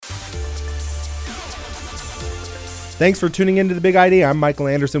Thanks for tuning into The Big Idea. I'm Michael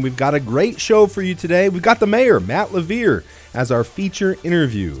Anderson. We've got a great show for you today. We've got the mayor, Matt LaVere, as our feature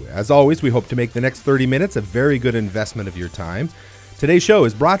interview. As always, we hope to make the next 30 minutes a very good investment of your time. Today's show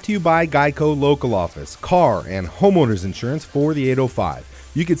is brought to you by Geico Local Office, car and homeowners insurance for the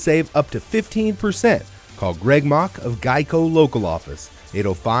 805. You could save up to 15%. Call Greg Mock of Geico Local Office,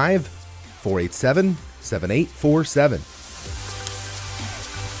 805-487-7847.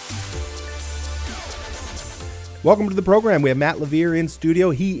 Welcome to the program. We have Matt LaVere in studio.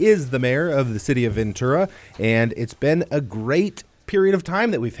 He is the mayor of the city of Ventura, and it's been a great period of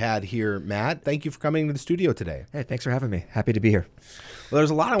time that we've had here, Matt. Thank you for coming to the studio today. Hey, thanks for having me. Happy to be here. Well, there's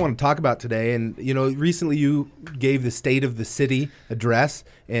a lot I want to talk about today, and recently you gave the State of the City address,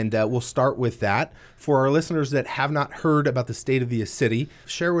 and we'll start with that. For our listeners that have not heard about the State of the City,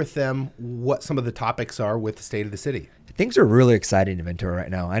 share with them what some of the topics are with the State of the City. Things are really exciting in Ventura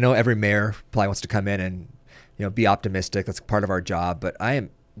right now. I know every mayor probably wants to come in and be optimistic. That's part of our job, but I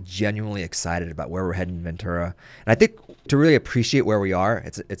am genuinely excited about where we're heading in Ventura. And I think to really appreciate where we are,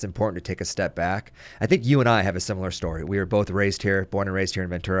 it's important to take a step back. I think you and I have a similar story. We were both raised here, born and raised here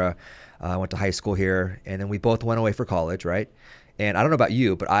in Ventura. I went to high school here, and then we both went away for college, right? And I don't know about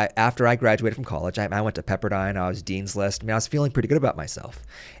you, but after I graduated from college, I went to Pepperdine. I was Dean's List. I was feeling pretty good about myself,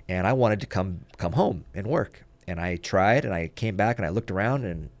 and I wanted to come home and work. And I tried, and I came back, and I looked around,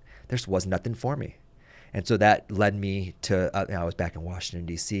 and there was nothing for me. And so that led me to, I was back in Washington,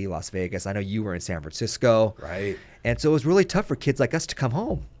 D.C., Las Vegas. I know you were in San Francisco. Right. And so it was really tough for kids like us to come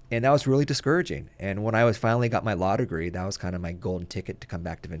home. And that was really discouraging. And when I finally got my law degree, that was kind of my golden ticket to come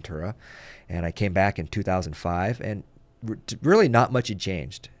back to Ventura. And I came back in 2005, and really not much had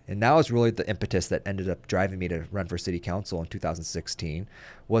changed. And that was really the impetus that ended up driving me to run for city council in 2016,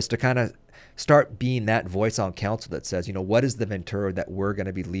 was to kind of start being that voice on council that says, what is the Ventura that we're going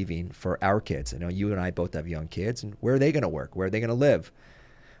to be leaving for our kids? You and I both have young kids, and where are they going to work? Where are they going to live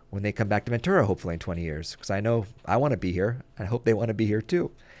when they come back to Ventura, hopefully in 20 years? Because I know I want to be here. I hope they want to be here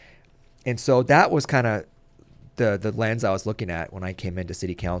too. And so that was kind of the lens I was looking at when I came into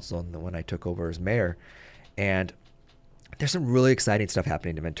city council and when I took over as mayor. And there's some really exciting stuff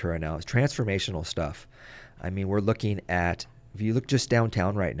happening in Ventura now. It's transformational stuff. We're looking at, if you look just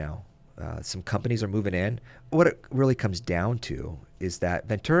downtown right now, some companies are moving in. What it really comes down to is that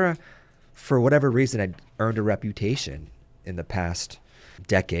Ventura, for whatever reason, had earned a reputation in the past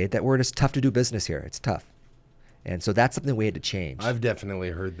decade that we're just tough to do business here. It's tough. And so that's something we had to change. I've definitely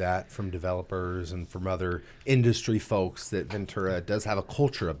heard that from developers and from other industry folks, that Ventura does have a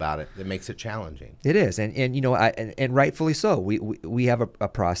culture about it that makes it challenging. It is. And rightfully so. We have a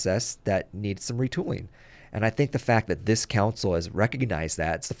process that needs some retooling. And I think the fact that this council has recognized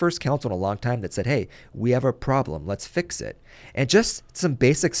that, it's the first council in a long time that said, hey, we have a problem, let's fix it. And just some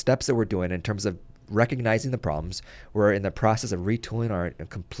basic steps that we're doing in terms of recognizing the problems. We're in the process of retooling our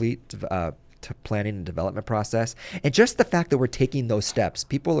complete planning and development process. And just the fact that we're taking those steps,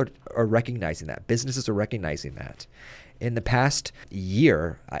 people are recognizing that. Businesses are recognizing that. In the past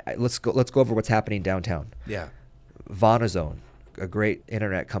year, let's go over what's happening downtown. Yeah. Vonazone, a great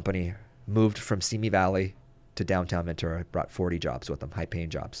internet company, moved from Simi Valley to downtown Ventura, brought 40 jobs with them, high-paying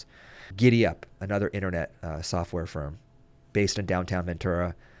jobs. Giddy Up, another internet software firm based in downtown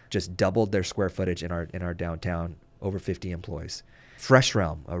Ventura, just doubled their square footage in our downtown, over 50 employees. Fresh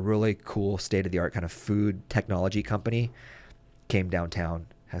Realm, a really cool state-of-the-art kind of food technology company, came downtown,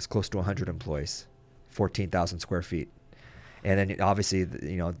 has close to 100 employees, 14,000 square feet. And then obviously,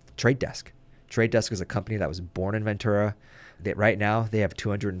 Trade Desk. Trade Desk is a company that was born in Ventura. Right now, they have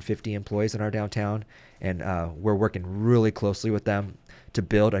 250 employees in our downtown, and we're working really closely with them to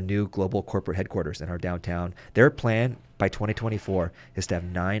build a new global corporate headquarters in our downtown. Their plan by 2024 is to have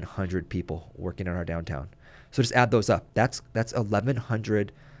 900 people working in our downtown. So just add those up. That's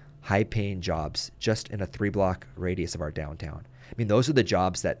 1,100 high-paying jobs just in a 3-block radius of our downtown. Those are the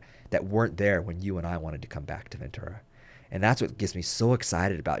jobs that weren't there when you and I wanted to come back to Ventura. And that's what gets me so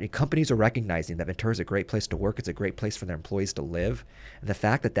excited about it. Companies are recognizing that Ventura is a great place to work. It's a great place for their employees to live. And the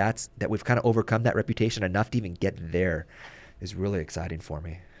fact that we've kind of overcome that reputation enough to even get there is really exciting for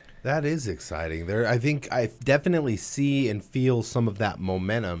me. That is exciting. I think I definitely see and feel some of that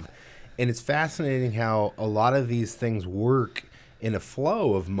momentum. And it's fascinating how a lot of these things work in a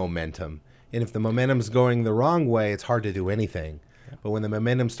flow of momentum. And if the momentum's going the wrong way, it's hard to do anything. But when the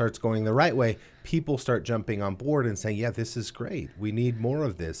momentum starts going the right way, people start jumping on board and saying, yeah, this is great. We need more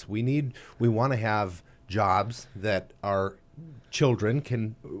of this. We want to have jobs that are children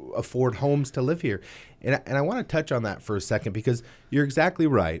can afford homes to live here. And I want to touch on that for a second, because you're exactly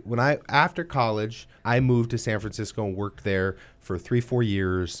right. After college, I moved to San Francisco and worked there for 3-4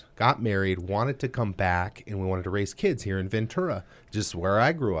 years, got married, wanted to come back, and we wanted to raise kids here in Ventura, just where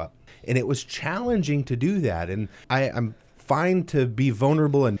I grew up. And it was challenging to do that. And I'm fine to be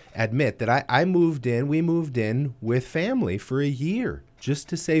vulnerable and admit that we moved in with family for a year just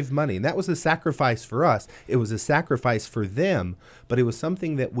to save money. And that was a sacrifice for us. It was a sacrifice for them, but it was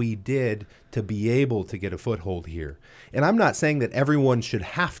something that we did to be able to get a foothold here. And I'm not saying that everyone should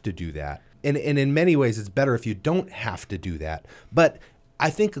have to do that. And in many ways, it's better if you don't have to do that. But I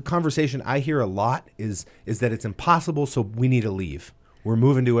think a conversation I hear a lot is that it's impossible, so we need to leave. We're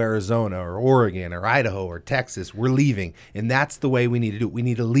moving to Arizona or Oregon or Idaho or Texas. We're leaving. And that's the way we need to do it. We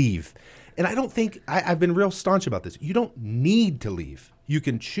need to leave. And I don't think, I've been real staunch about this. You don't need to leave. You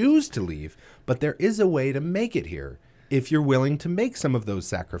can choose to leave, but there is a way to make it here if you're willing to make some of those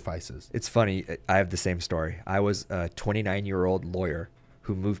sacrifices. It's funny. I have the same story. I was a 29-year-old lawyer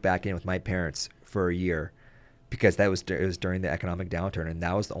who moved back in with my parents for a year because it was during the economic downturn, and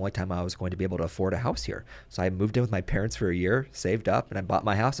that was the only time I was going to be able to afford a house here. So I moved in with my parents for a year, saved up, and I bought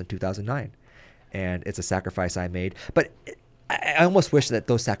my house in 2009. And it's a sacrifice I made. But I almost wish that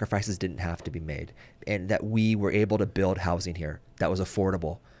those sacrifices didn't have to be made, and that we were able to build housing here that was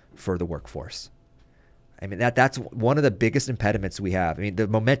affordable for the workforce. I mean, that's one of the biggest impediments we have. I mean, the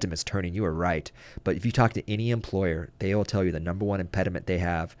momentum is turning. You are right. But if you talk to any employer, they will tell you the number one impediment they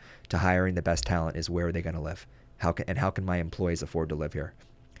have to hiring the best talent is where are they going to live? How can my employees afford to live here?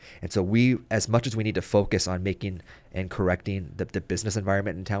 And so we, as much as we need to focus on making and correcting the business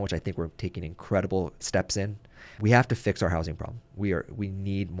environment in town, which I think we're taking incredible steps in, we have to fix our housing problem. We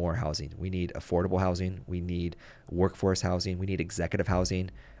need more housing. We need affordable housing. We need workforce housing. We need executive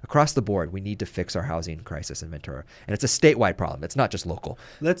housing. Across the board, we need to fix our housing crisis in Ventura. And it's a statewide problem. It's not just local.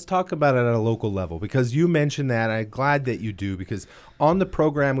 Let's talk about it at a local level, because you mentioned that. I'm glad that you do, because on the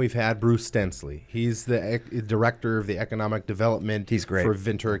program we've had Bruce Stensley. He's the director of the economic development. He's great. For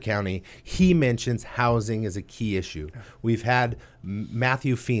Ventura County. He mentions housing as a key issue. We've had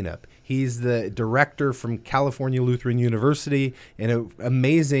Matthew Feenup. He's the director from California Lutheran University and an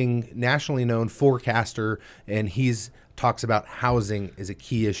amazing nationally known forecaster, and he's talks about housing as a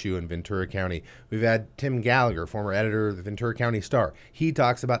key issue in Ventura County. We've had Tim Gallagher, former editor of the Ventura County Star. He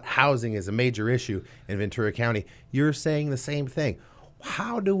talks about housing as a major issue in Ventura County. You're saying the same thing.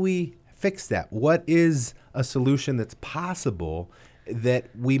 How do we fix that? What is a solution that's possible that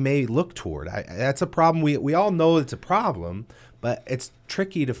we may look toward? That's a problem. We all know it's a problem, but it's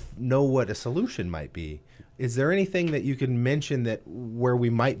tricky to know what a solution might be. Is there anything that you can mention that where we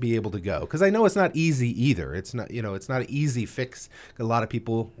might be able to go? Because I know it's not easy either. It's not an easy fix. A lot of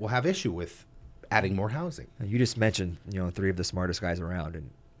people will have issue with adding more housing. You just mentioned, three of the smartest guys around, and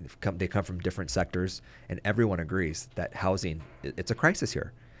they come from different sectors, and everyone agrees that housing, it's a crisis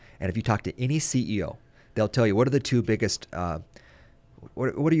here. And if you talk to any CEO, they'll tell you what are the two biggest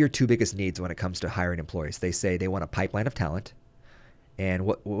what are your two biggest needs when it comes to hiring employees? They say they want a pipeline of talent. And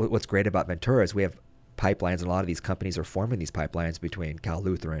what's great about Ventura is we have pipelines, and a lot of these companies are forming these pipelines between Cal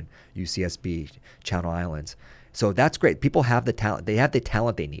Lutheran, UCSB, Channel Islands. So that's great. People have the talent. They have the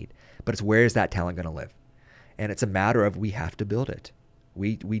talent they need, but it's where is that talent going to live? And it's a matter of we have to build it.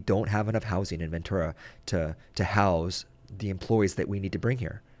 We don't have enough housing in Ventura to house the employees that we need to bring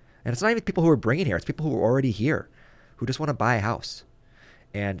here. And it's not even people who are bringing here. It's people who are already here who just want to buy a house.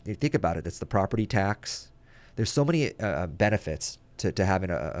 And you think about it. It's the property tax. There's so many benefits to having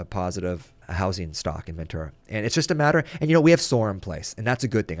a positive housing stock in Ventura. And it's just a matter, and we have SOAR in place, and that's a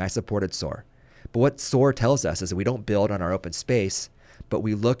good thing. I supported SOAR. But what SOAR tells us is that we don't build on our open space, but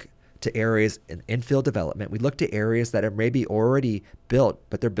we look to areas in infill development. We look to areas that are maybe already built,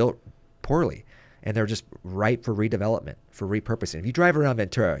 but they're built poorly, and they're just ripe for redevelopment, for repurposing. If you drive around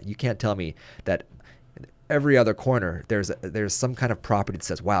Ventura, you can't tell me that every other corner there's some kind of property that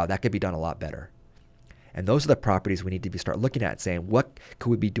says, wow, that could be done a lot better. And those are the properties we need to start looking at, saying, what could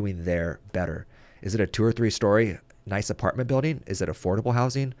we be doing there better? Is it a 2 or 3 story nice apartment building? Is it affordable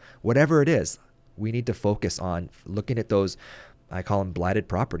housing? Whatever it is, we need to focus on looking at those, I call them blighted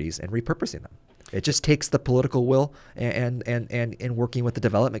properties, and repurposing them. It just takes the political will and working with the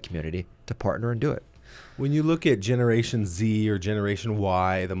development community to partner and do it. When you look at Generation Z or Generation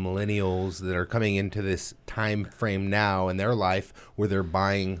Y, the millennials that are coming into this time frame now in their life where they're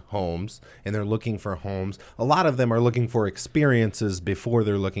buying homes and they're looking for homes, a lot of them are looking for experiences before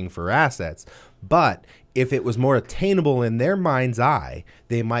they're looking for assets. But if it was more attainable in their mind's eye,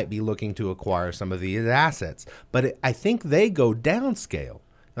 they might be looking to acquire some of these assets. But I think they go downscale.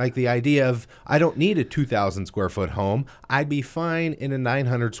 Like the idea of, I don't need a 2,000 square foot home. I'd be fine in a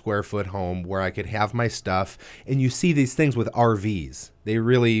 900 square foot home where I could have my stuff. And you see these things with RVs. They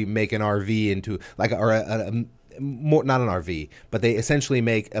really make an RV into like, or more, not an RV, but they essentially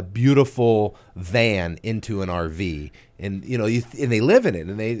make a beautiful van into an RV. And, you know, and they live in it.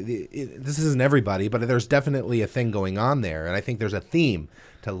 And this isn't everybody, but there's definitely a thing going on there. And I think there's a theme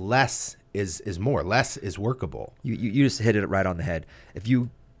to less is more. Less is workable. You just hit it right on the head. If you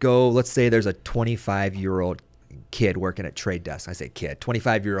go, let's say there's a 25-year-old kid working at trade desk. I say kid,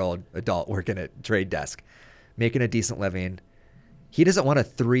 25-year-old adult working at trade desk, making a decent living. He doesn't want a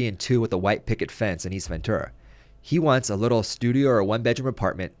 3 and 2 with a white picket fence in East Ventura. He wants a little studio or a 1-bedroom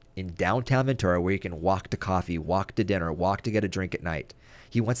apartment in downtown Ventura where you can walk to coffee, walk to dinner, walk to get a drink at night.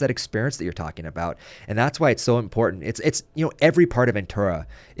 He wants that experience that you're talking about. And that's why it's so important. It's you know, every part of Ventura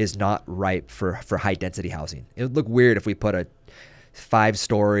is not ripe for high density housing. It would look weird if we put a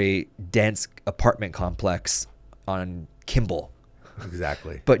 5-story dense apartment complex on Kimball.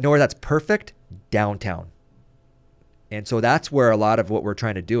 Exactly. But know where that's perfect? Downtown. And so that's where a lot of what we're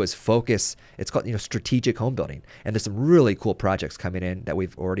trying to do is focus. It's called, you know, strategic home building. And there's some really cool projects coming in that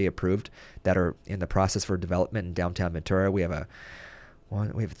we've already approved that are in the process for development in downtown Ventura. We have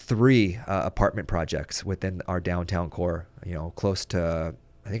 3 apartment projects within our downtown core, you know, close to,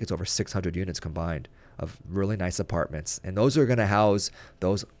 I think it's over 600 units combined of really nice apartments. And those are going to house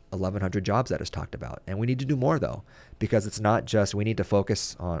those 1,100 jobs that is talked about. And we need to do more, though, because it's not just, we need to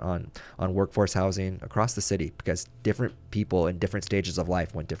focus on workforce housing across the city because different people in different stages of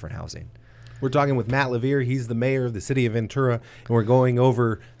life want different housing. We're talking with Matt LaVere. He's the mayor of the city of Ventura, and we're going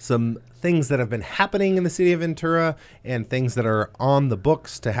over some things that have been happening in the city of Ventura and things that are on the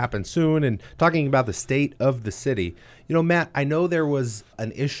books to happen soon, and talking about the state of the city. You know, Matt, I know there was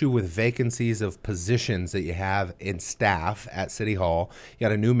an issue with vacancies of positions that you have in staff at City Hall. You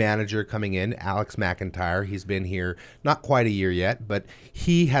got a new manager coming in, Alex McIntyre. He's been here not quite a year yet, but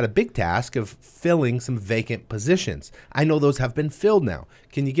he had a big task of filling some vacant positions. I know those have been filled now.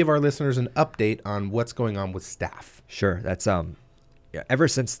 Can you give our listeners an update on what's going on with staff? Sure. That's ever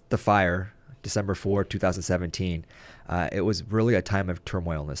since the fire, December 4, 2017, it was really a time of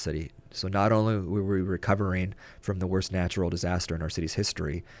turmoil in the city. So not only were we recovering from the worst natural disaster in our city's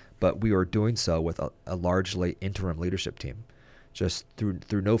history, but we were doing so with a largely interim leadership team. Just through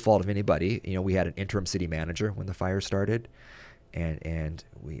no fault of anybody, you know, we had an interim city manager when the fire started, and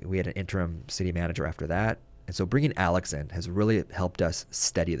we had an interim city manager after that. And so bringing Alex in has really helped us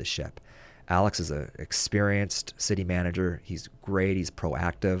steady the ship. Alex is an experienced city manager. He's great. He's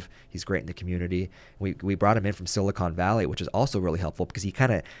proactive. He's great in the community. We brought him in from Silicon Valley, which is also really helpful because he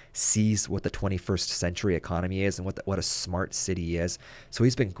kind of sees what the 21st century economy is and what a smart city is. So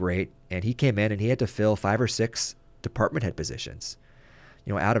he's been great. And he came in and he had to fill 5 or 6 department head positions.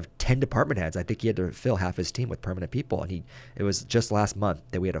 You know, out of 10 department heads, I think he had to fill half his team with permanent people. And it was just last month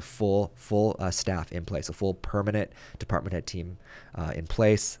that we had a full staff in place, a full permanent department head team in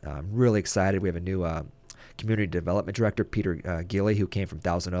place. I'm really excited. We have a new community development director, Peter Gilley, who came from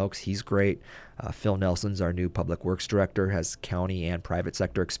Thousand Oaks. He's great. Phil Nelson's our new public works director, has county and private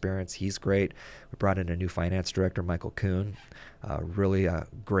sector experience. He's great. We brought in a new finance director, Michael Kuhn. Really a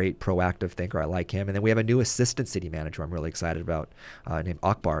great proactive thinker. I like him. And then we have a new assistant city manager I'm really excited about named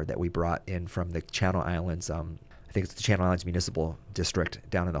Akbar that we brought in from the Channel Islands. I think it's the Channel Islands Municipal District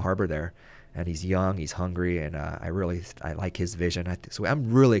down in the harbor there. And he's young, he's hungry, and I like his vision. So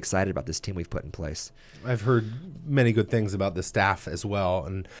I'm really excited about this team we've put in place. I've heard many good things about the staff as well.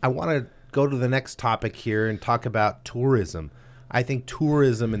 And I want to go to the next topic here and talk about tourism. I think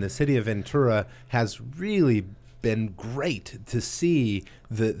tourism in the city of Ventura has really been great to see.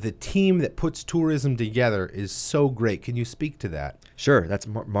 The team that puts tourism together is so great. Can you speak to that? Sure. That's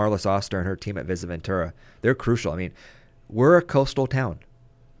Marla Oster and her team at Visit Ventura. They're crucial. I mean, we're a coastal town,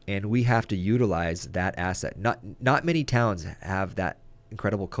 and we have to utilize that asset. Not many towns have that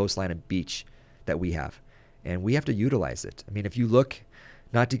incredible coastline and beach that we have, and we have to utilize it. I mean, if you look,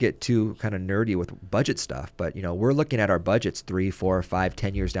 not to get too kind of nerdy with budget stuff, but you know, we're looking at our budgets 3, 4, 5,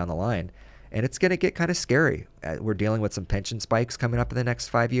 10 years down the line, and it's going to get kind of scary. We're dealing with some pension spikes coming up in the next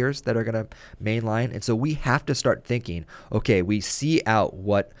 5 years that are going to mainline, and so we have to start thinking, okay, we see out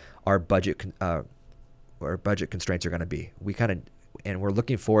what our budget constraints are going to be. And we're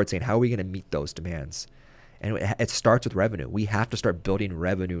looking forward, saying, how are we going to meet those demands? And it starts with revenue. We have to start building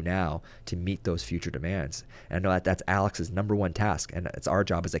revenue now to meet those future demands. And I know that's Alex's number one task, and it's our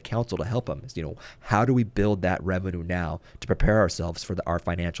job as a council to help him. Is, you know, how do we build that revenue now to prepare ourselves for our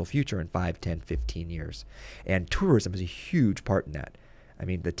financial future in 5, 10, 15 years? And tourism is a huge part in that. I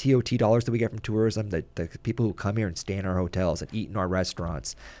mean, the TOT dollars that we get from tourism, the people who come here and stay in our hotels and eat in our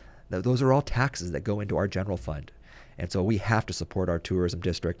restaurants, those are all taxes that go into our general fund. And so we have to support our tourism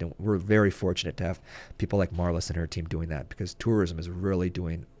district, and we're very fortunate to have people like Marlis and her team doing that, because tourism is really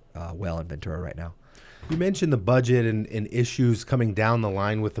doing well in Ventura right now. You mentioned the budget and issues coming down the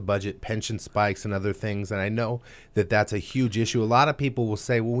line with the budget, pension spikes and other things, and I know that that's a huge issue. A lot of people will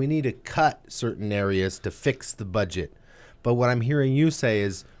say, well, we need to cut certain areas to fix the budget. But what I'm hearing you say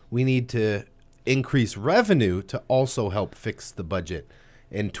is we need to increase revenue to also help fix the budget,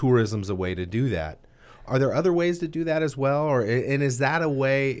 and tourism's a way to do that. Are there other ways to do that as well? And is that a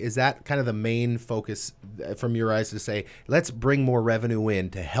way, is that kind of the main focus from your eyes to say, let's bring more revenue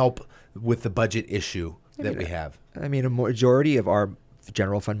in to help with the budget issue that we have? I mean, a majority of our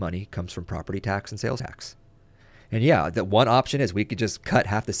general fund money comes from property tax and sales tax. And yeah, the one option is we could just cut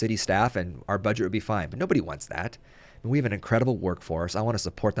half the city staff and our budget would be fine. But nobody wants that. I mean, we have an incredible workforce. I want to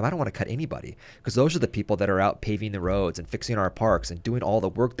support them. I don't want to cut anybody, because those are the people that are out paving the roads and fixing our parks and doing all the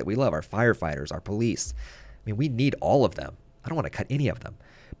work that we love, our firefighters, our police. I mean, we need all of them. I don't want to cut any of them.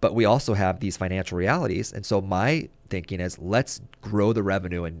 But we also have these financial realities. And so my thinking is, let's grow the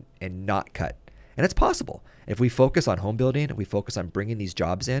revenue and not cut. And it's possible. If we focus on home building, if we focus on bringing these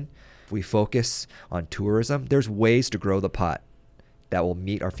jobs in, if we focus on tourism, there's ways to grow the pot that will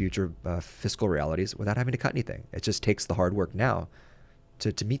meet our future fiscal realities without having to cut anything. It just takes the hard work now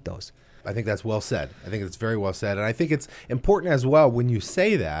to meet those. I think that's well said. I think it's very well said. And I think it's important as well when you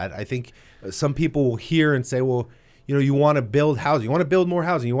say that. I think some people will hear and say, well, you know, you want to build housing, you want to build more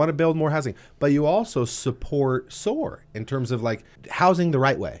housing, you want to build more housing, but you also support SOAR in terms of like housing the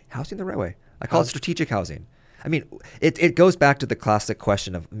right way. Housing the right way. I call it strategic housing. I mean, it goes back to the classic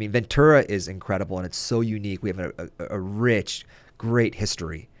question of, I mean, Ventura is incredible and it's so unique. We have a rich, great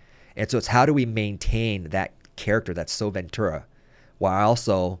history. And so it's how do we maintain that character that's so Ventura while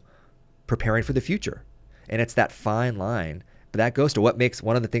also preparing for the future? And it's that fine line. But that goes to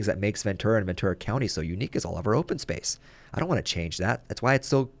one of the things that makes Ventura and Ventura County so unique is all of our open space. I don't want to change that. That's why it's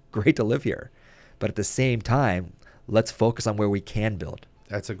so great to live here. But at the same time, let's focus on where we can build.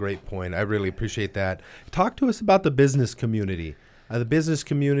 That's a great point. I really appreciate that. Talk to us about the business community. The business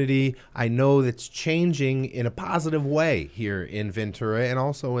community, I know that's changing in a positive way here in Ventura and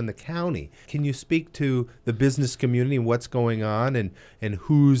also in the county. Can you speak to the business community, what's going on, and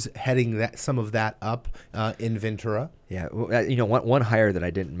who's heading some of that up in Ventura? Yeah, you know, one hire that I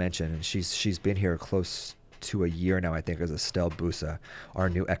didn't mention, and she's been here close to a year now, I think, is Estelle Busa, our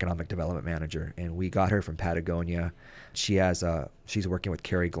new economic development manager, and we got her from Patagonia. She's working with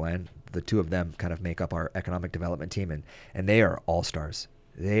Carrie Glenn. The two of them kind of make up our economic development team, and they are all-stars.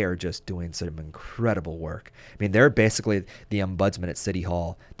 They are just doing some incredible work. I mean, they're basically the ombudsman at City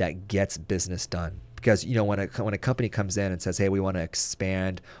Hall that gets business done. Because, you know, when a company comes in and says, hey, we want to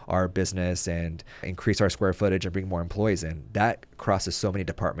expand our business and increase our square footage and bring more employees in, that crosses so many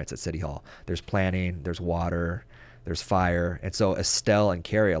departments at City Hall. There's planning, there's water, there's fire. And so Estelle and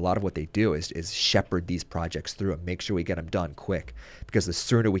Carrie, a lot of what they do is shepherd these projects through and make sure we get them done quick. Because the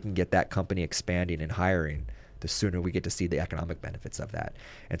sooner we can get that company expanding and hiring, the sooner we get to see the economic benefits of that.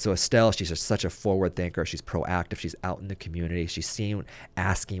 And so Estelle, she's just such a forward thinker. She's proactive. She's out in the community. She's seeing,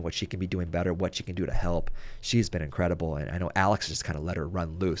 asking what she can be doing better, what she can do to help. She's been incredible. And I know Alex just kind of let her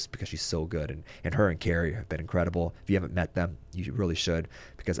run loose because she's so good. And her and Carrie have been incredible. If you haven't met them, you really should,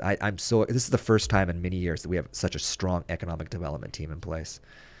 because this is the first time in many years that we have such a strong economic development team in place.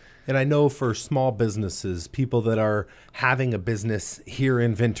 And I know for small businesses, people that are having a business here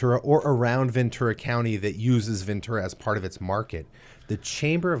in Ventura or around Ventura County that uses Ventura as part of its market, the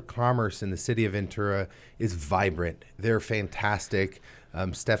Chamber of Commerce in the city of Ventura is vibrant. They're fantastic.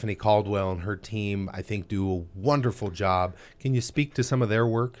 Stephanie Caldwell and her team, I think, do a wonderful job. Can you speak to some of their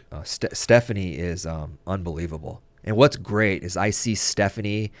work? Stephanie is unbelievable. And what's great is I see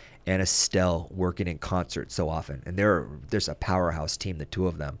Stephanie and Estelle working in concert so often. And there's a powerhouse team, the two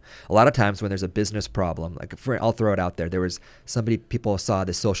of them. A lot of times when there's a business problem, I'll throw it out there. There was people saw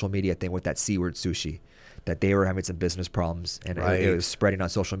this social media thing with that C-word sushi, that they were having some business problems and right. It was spreading on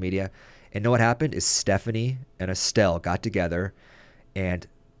social media. And know what happened is Stephanie and Estelle got together and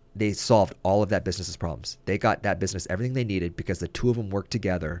they solved all of that business's problems. They got that business everything they needed because the two of them worked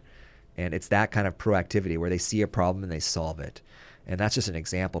together. And it's that kind of proactivity where they see a problem and they solve it. And that's just an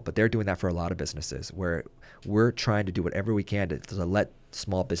example, but they're doing that for a lot of businesses where we're trying to do whatever we can to let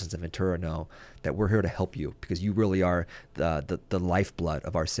small business in Ventura know that we're here to help you because you really are the lifeblood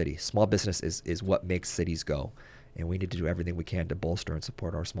of our city. Small business is what makes cities go. And we need to do everything we can to bolster and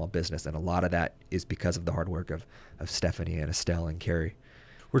support our small business. And a lot of that is because of the hard work of Stephanie and Estelle and Carrie.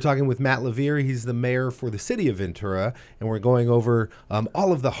 We're talking with Matt LaVere. He's the mayor for the city of Ventura, and we're going over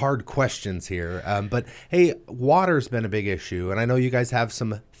all of the hard questions here. But hey, water's been a big issue, and I know you guys have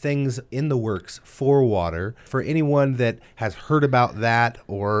some things in the works for water. For anyone that has heard about that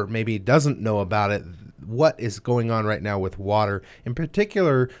or maybe doesn't know about it, what is going on right now with water? In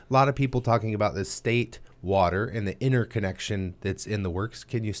particular, a lot of people talking about the state water and the interconnection that's in the works.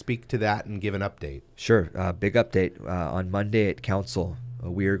 Can you speak to that and give an update? Sure. Big update. On Monday at council,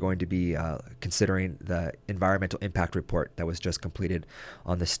 we are going to be considering the environmental impact report that was just completed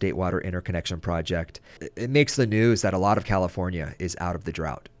on the state water interconnection project. It makes the news that a lot of California is out of the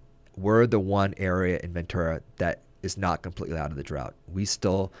drought. We're the one area in Ventura that is not completely out of the drought. We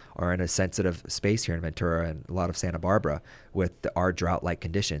still are in a sensitive space here in Ventura and a lot of Santa Barbara with our drought-like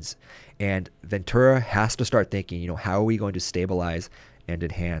conditions. And Ventura has to start thinking, how are we going to stabilize and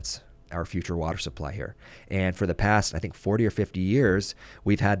enhance our future water supply here? And for the past, I think 40 or 50 years,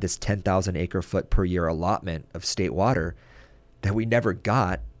 we've had this 10,000 acre foot per year allotment of state water that we never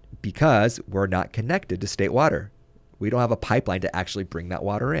got because we're not connected to state water. We don't have a pipeline to actually bring that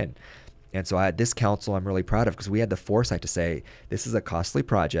water in. And so at this council, I'm really proud of because we had the foresight to say, this is a costly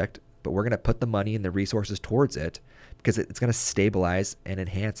project, but we're going to put the money and the resources towards it because it's going to stabilize and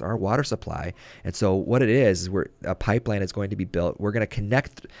enhance our water supply. And so what it is a pipeline is going to be built. We're going to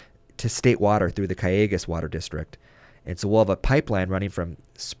connect to state water through the Calleguas Water District. And so we'll have a pipeline running from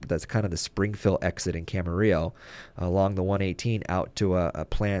that's kind of the Springfield exit in Camarillo along the 118 out to a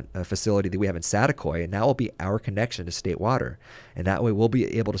facility that we have in Saticoy. And that will be our connection to state water. And that way we'll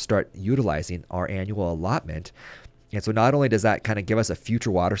be able to start utilizing our annual allotment. And so not only does that kind of give us a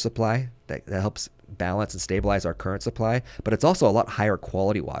future water supply that helps balance and stabilize our current supply, but it's also a lot higher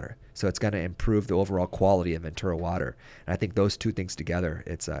quality water. So it's going to improve the overall quality of Ventura water. And I think those two things together,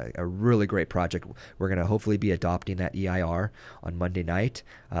 it's a really great project. We're going to hopefully be adopting that EIR on Monday night.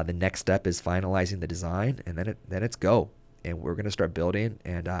 The next step is finalizing the design, and then it's go. And we're going to start building.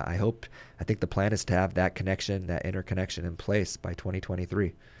 And I think the plan is to have that connection, that interconnection in place by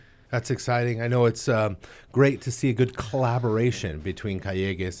 2023. That's exciting. I know it's great to see a good collaboration between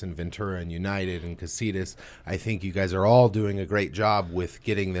Calleguas and Ventura and United and Casitas. I think you guys are all doing a great job with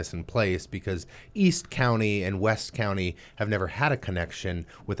getting this in place because East County and West County have never had a connection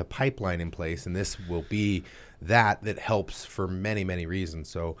with a pipeline in place, and this will be that helps for many, many reasons.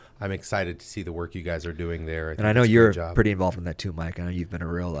 So I'm excited to see the work you guys are doing there. And I know you're pretty involved in that too, Mike. I know you've been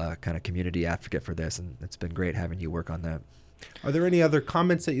a real kind of community advocate for this, and it's been great having you work on that. Are there any other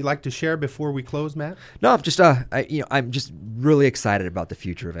comments that you'd like to share before we close, Matt? No, I'm just I'm just really excited about the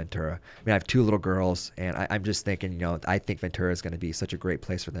future of Ventura. I mean, I have two little girls, and I'm just thinking, I think Ventura is going to be such a great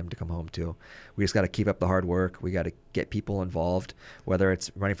place for them to come home to. We just got to keep up the hard work. We got to get people involved, whether it's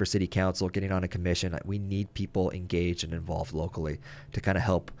running for city council, getting on a commission. We need people engaged and involved locally to kind of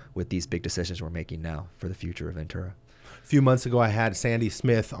help with these big decisions we're making now for the future of Ventura. A few months ago, I had Sandy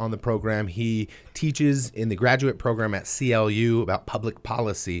Smith on the program. He teaches in the graduate program at CLU about public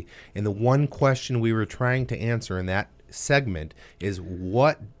policy. And the one question we were trying to answer in that segment is,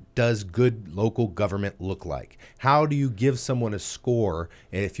 what does good local government look like? How do you give someone a score?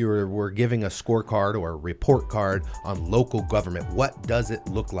 And if you were giving a scorecard or a report card on local government, what does it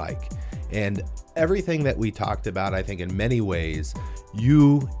look like? And everything that we talked about, I think in many ways,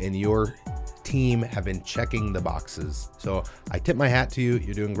 you and your team have been checking the boxes. So I tip my hat to you.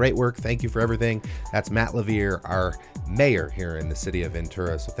 You're doing great work. Thank you for everything. That's Matt LaVere, our mayor here in the city of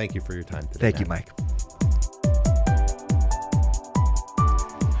Ventura. So thank you for your time today. Thank you, Mike.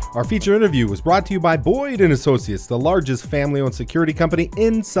 Our feature interview was brought to you by Boyd & Associates, the largest family-owned security company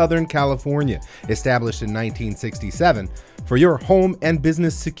in Southern California. Established in 1967 for your home and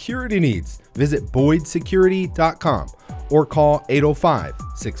business security needs. Visit boydsecurity.com or call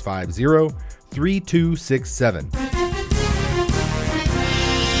 805-650-3267.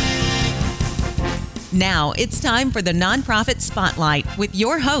 Now it's time for the Nonprofit Spotlight with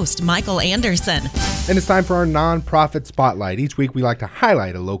your host, Michael Anderson. And it's time for our Nonprofit Spotlight. Each week we like to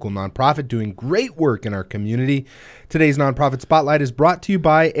highlight a local nonprofit doing great work in our community. Today's Nonprofit Spotlight is brought to you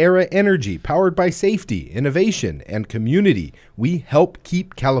by Era Energy, powered by safety, innovation, and community. We help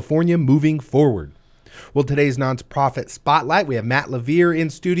keep California moving forward. Well, today's Nonprofit Spotlight, we have Matt LaVere in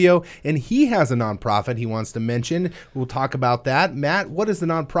studio, and he has a nonprofit he wants to mention. We'll talk about that. Matt, what is the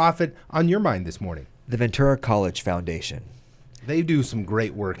nonprofit on your mind this morning? The Ventura College Foundation. They do some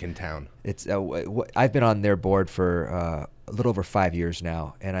great work in town. It's I've been on their board for a little over 5 years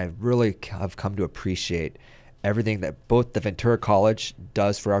now, and I really have come to appreciate everything that both the Ventura College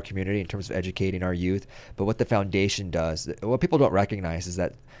does for our community in terms of educating our youth, but what the foundation does. What people don't recognize is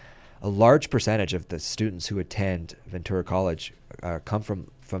that a large percentage of the students who attend Ventura College come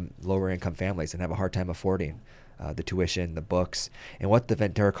from from lower income families and have a hard time affording the tuition, the books. And what the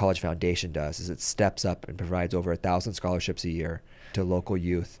Ventura College Foundation does is it steps up and provides over 1,000 scholarships a year to local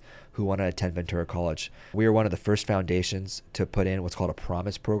youth who want to attend Ventura College. We are one of the first foundations to put in what's called a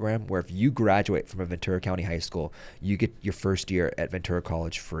Promise program, where if you graduate from a Ventura County high school, you get your first year at Ventura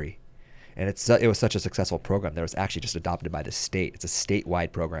College free. And it was such a successful program that it was actually just adopted by the state. It's a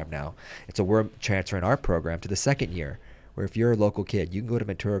statewide program now. And so we're transferring our program to the second year, where if you're a local kid, you can go to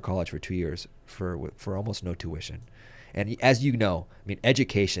Ventura College for 2 years for almost no tuition. And as you know, I mean,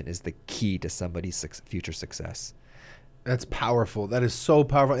 education is the key to somebody's future success. That's powerful. That is so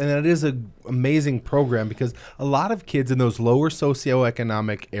powerful. And it is an amazing program because a lot of kids in those lower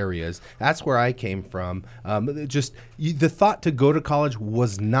socioeconomic areas, that's where I came from. The thought to go to college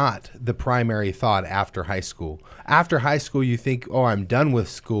was not the primary thought after high school. After high school, you think, oh, I'm done with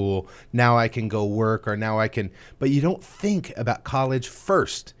school. Now I can go work or now I can. But you don't think about college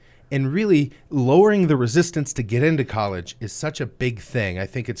first. And really, lowering the resistance to get into college is such a big thing. I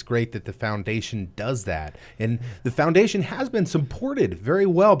think it's great that the foundation does that. And the foundation has been supported very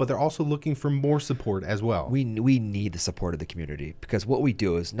well, but they're also looking for more support as well. We need the support of the community, because what we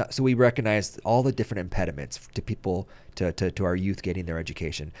do is so we recognize all the different impediments to people, to our youth getting their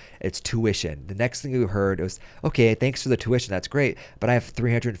education. It's tuition. The next thing we heard was, okay, thanks for the tuition, that's great, but I have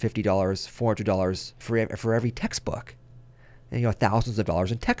 $350, $400 for every textbook. And, thousands of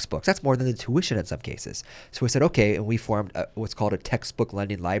dollars in textbooks. That's more than the tuition in some cases. So we said, okay, and we formed what's called a textbook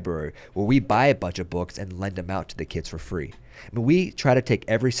lending library, where we buy a bunch of books and lend them out to the kids for free. I mean, we try to take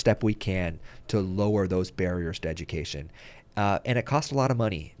every step we can to lower those barriers to education. And it costs a lot of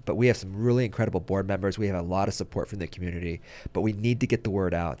money, but we have some really incredible board members. We have a lot of support from the community, but we need to get the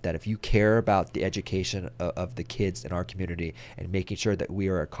word out that if you care about the education of the kids in our community and making sure that we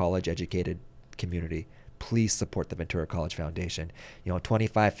are a college-educated community, please support the Ventura College Foundation.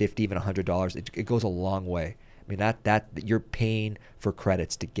 $25, $50, even $100, it goes a long way. I mean, that you're paying for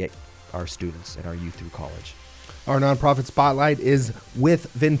credits to get our students and our youth through college. Our nonprofit spotlight is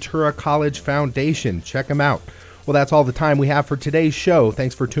with Ventura College Foundation. Check them out. Well, that's all the time we have for today's show.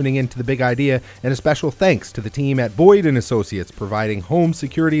 Thanks for tuning in to The Big Idea, and a special thanks to the team at Boyd & Associates providing home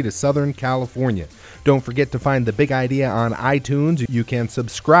security to Southern California. Don't forget to find The Big Idea on iTunes. You can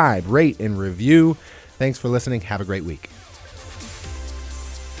subscribe, rate, and review. Thanks for listening. Have a great week.